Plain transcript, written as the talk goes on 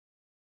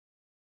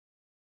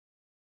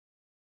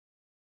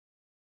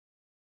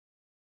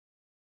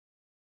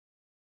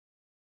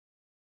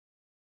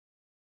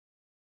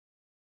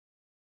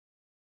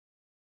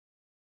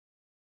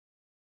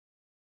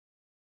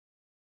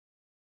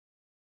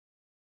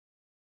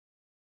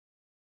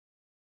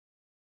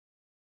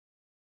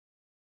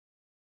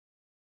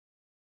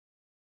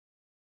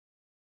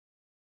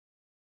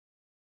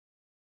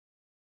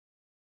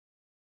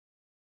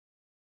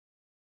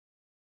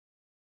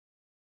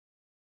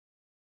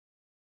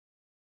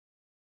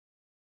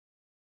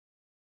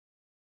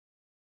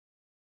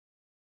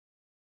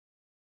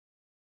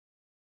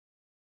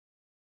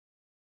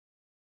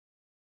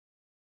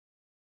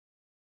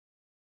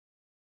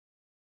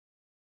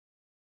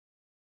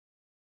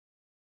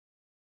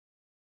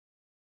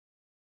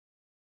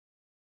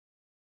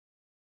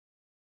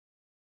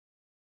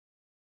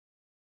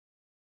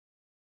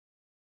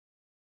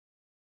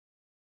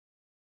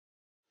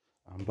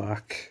I'm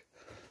back.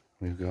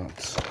 We've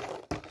got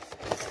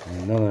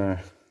another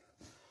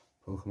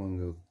Pokemon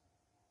Go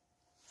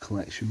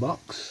collection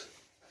box.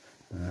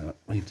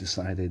 We've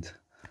decided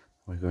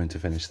we're going to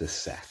finish this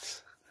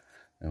set,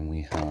 and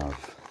we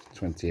have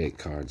 28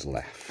 cards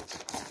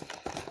left.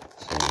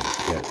 So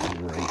let's get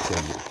right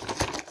in,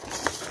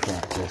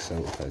 crack this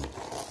open.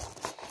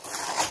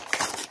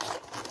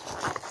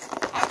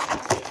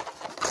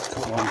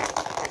 Come on.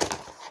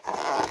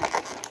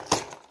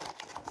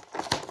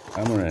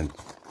 And we're in.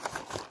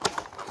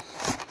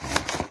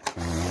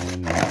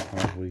 And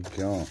what have we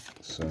got?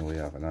 So we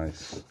have a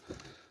nice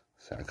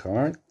set of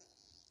card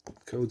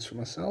codes for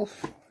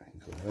myself. I can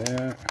go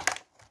there.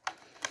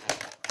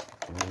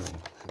 Oh, look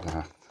at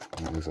that.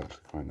 That is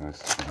actually quite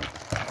nice.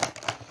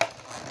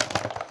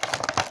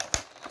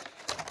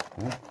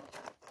 Oh,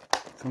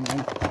 come on.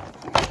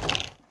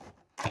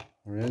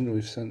 We're in.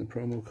 We've sent the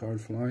promo card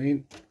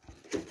flying.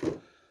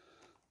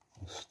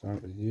 I'll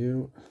start with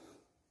you.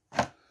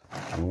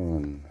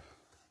 One.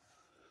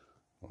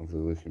 Lovely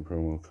looking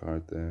promo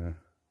card there.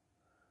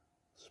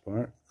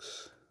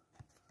 Sparks.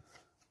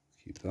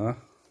 Keep that.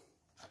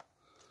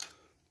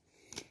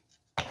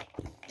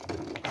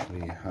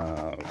 We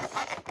have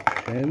a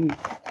pin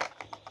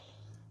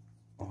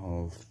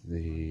of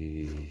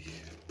the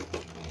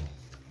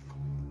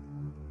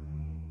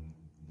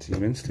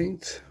Team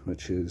Instinct,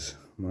 which is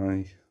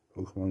my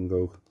Pokemon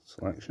Go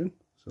selection.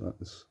 So that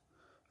is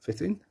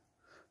fitting.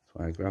 That's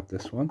why I grabbed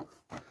this one.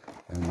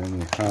 And then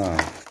we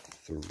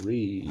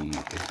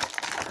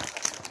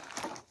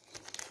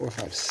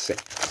have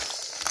 6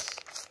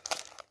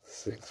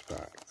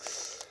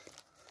 packs.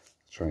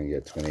 Let's try and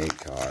get 28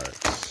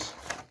 cards.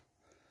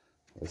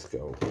 Let's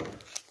go.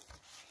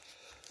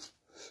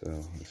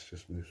 So let's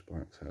just move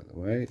Sparks out of the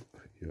way.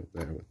 Put you up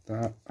there with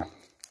that.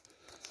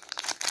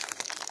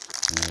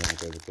 And we'll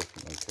go to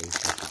different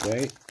locations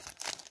today.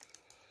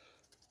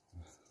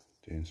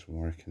 Doing some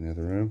work in the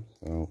other room.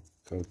 So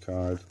code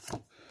card,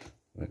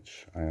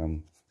 which I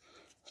am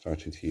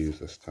starting to use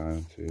this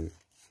time. 2,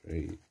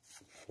 3,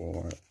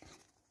 4.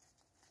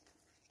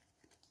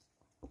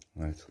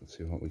 Right, let's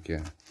see what we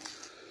get.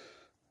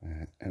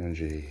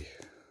 Energy,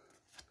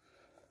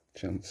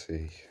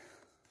 Chansey,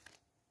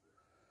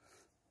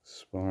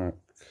 Spark,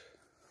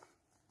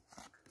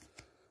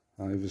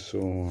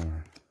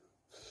 Ivysaur,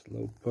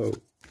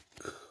 Slowpoke,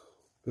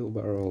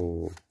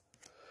 Bilbarrow,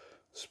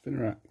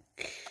 Spinarak,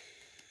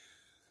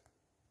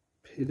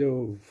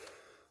 Pidove,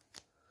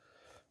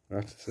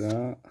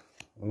 Rattata,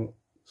 oh,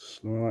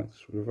 Snorlax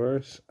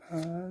Reverse,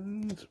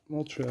 and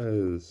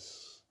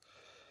Moltres.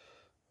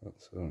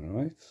 That's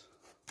alright.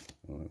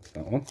 Oh, that's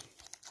that one.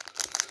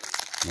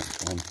 Next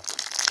one.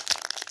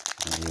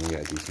 I'm going to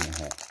get a decent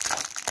hit.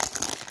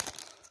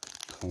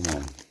 Come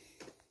on.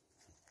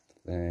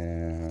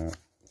 There.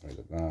 Where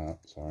did that?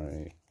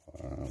 Sorry.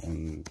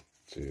 1,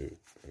 2,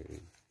 3.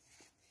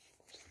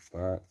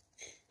 Back.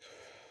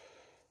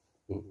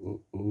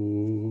 Ooh,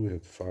 we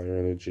have Fire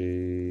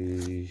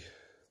Energy.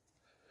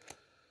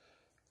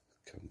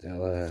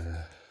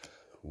 Candela.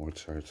 War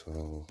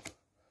Turtle.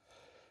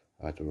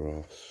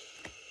 Adoros.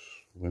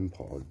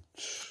 Wimpod.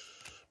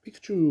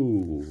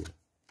 Pikachu.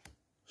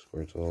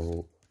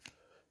 Squirtle.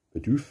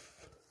 Bidoof.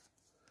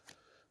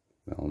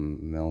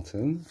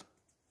 Melton.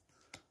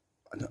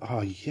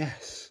 Oh,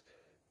 yes.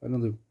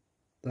 Another.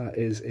 That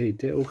is a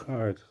Ditto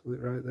card.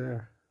 Look right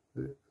there.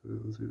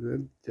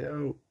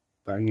 Ditto.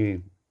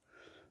 Banging.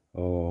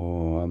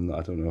 Oh,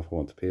 I don't know if I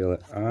want to peel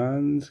it.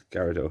 And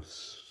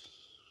Gyarados.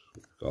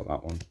 Got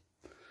that one.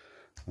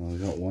 Well, we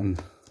got one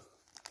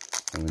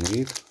that we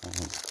need. I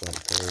want to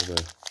collect all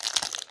the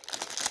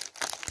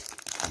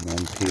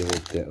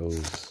non-peeled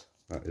Dittos.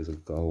 That is a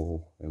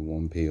goal in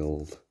one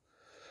peeled.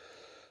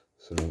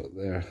 So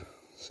they're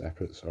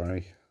separate,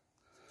 sorry.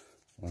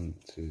 1,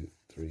 2,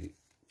 3,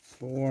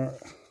 4.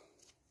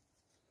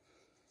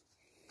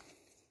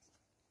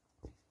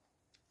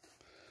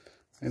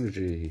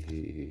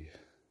 Energy.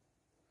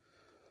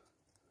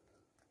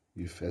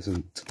 You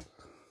Pheasant.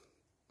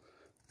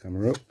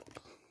 Camerupt.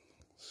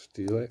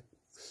 Steelix.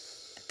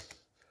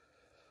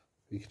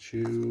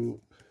 Pikachu.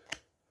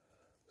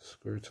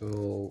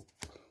 Squirtle.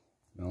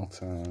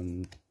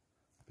 Meltan.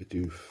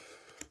 Bidoof.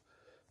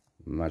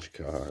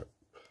 Magikarp.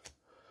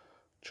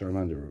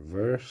 Charmander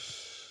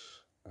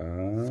Reverse.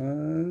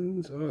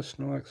 And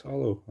Snorlax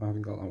Hollow. I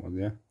haven't got that one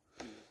yet.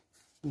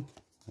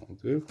 That'll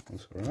do.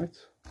 That's alright.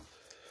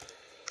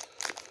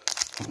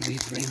 We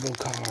need rainbow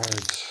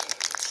cards.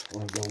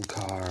 Or a gold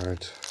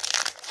card.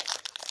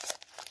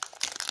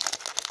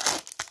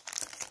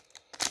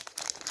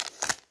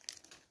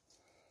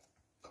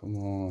 Come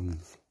on.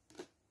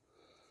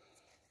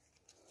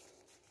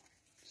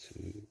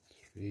 2,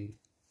 3,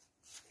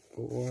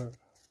 4.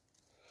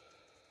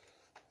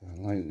 And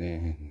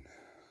lightning.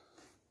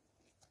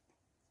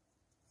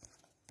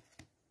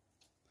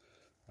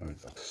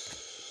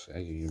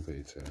 Eggy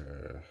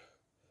Invader.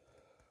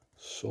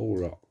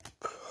 Solrock.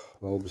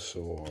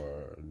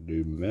 Bulbasaur.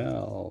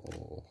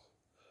 Numel.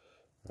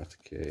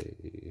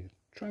 Raticate.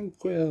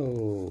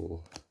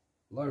 Tranquil.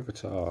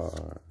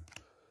 Larvitar.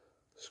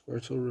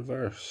 Squirtle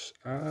Reverse,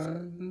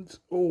 and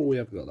oh, we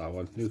haven't got that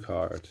one. New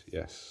card,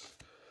 yes.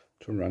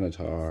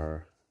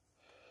 Tyranitar.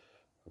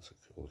 That's a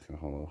cool looking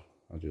holo.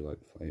 I do like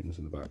the flames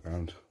in the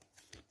background.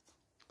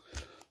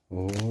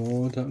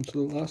 Oh, down to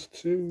the last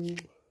two.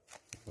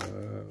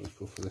 Let's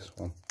go for this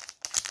one.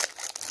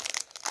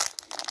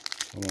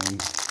 Come on.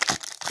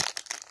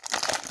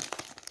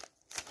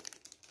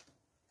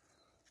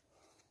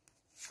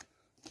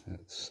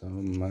 It's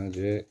some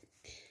magic.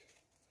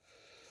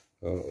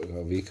 Oh, we got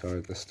a V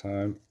card this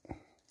time.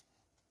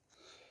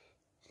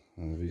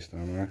 And a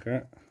V-star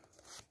marker.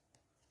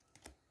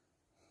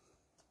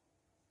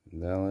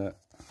 Delit.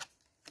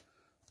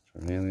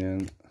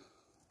 Charmeleon.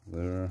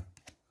 Lure.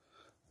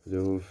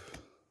 Pidove.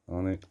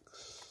 Onyx.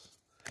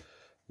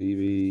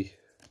 Eevee.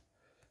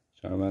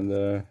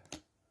 Charmander.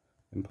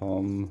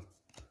 Impalm.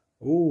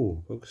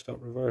 Oh, Pokestop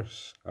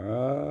Reverse.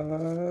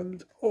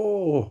 And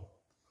oh,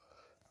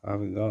 I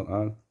haven't got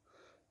that.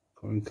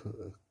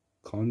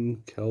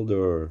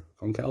 Conkeldurr.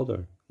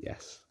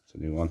 Yes, it's a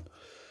new one.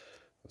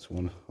 That's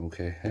one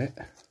okay hit.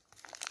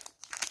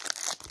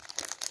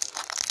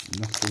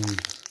 Nothing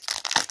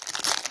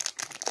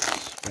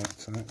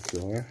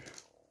spectacular.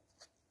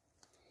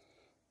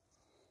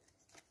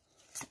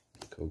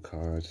 Code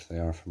cards. They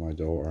are for my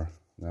daughter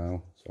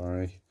now.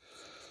 Sorry.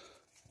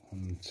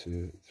 1,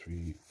 2,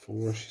 3,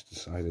 4. She's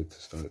decided to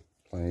start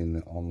playing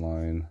the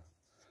online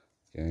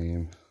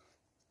game.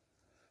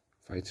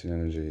 Fighting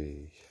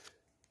Energy.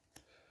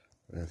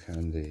 Rare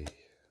Candy.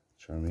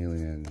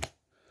 Charmeleon.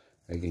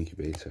 Egg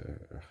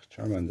Incubator.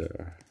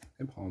 Charmander.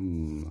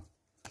 Impalm.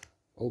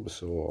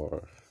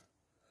 Bulbasaur.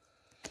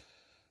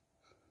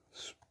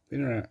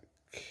 Spinarak.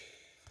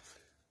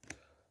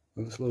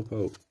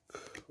 Slowpoke.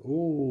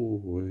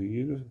 Oh,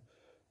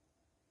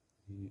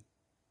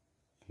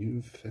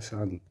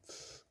 Unificent.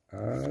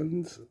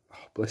 And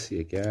oh, Blissey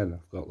again.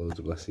 I've got loads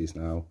of Blissies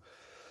now.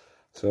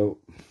 So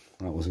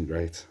that wasn't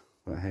great.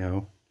 But hey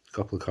ho, a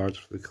couple of cards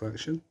for the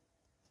collection.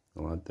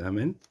 I'll add them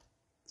in.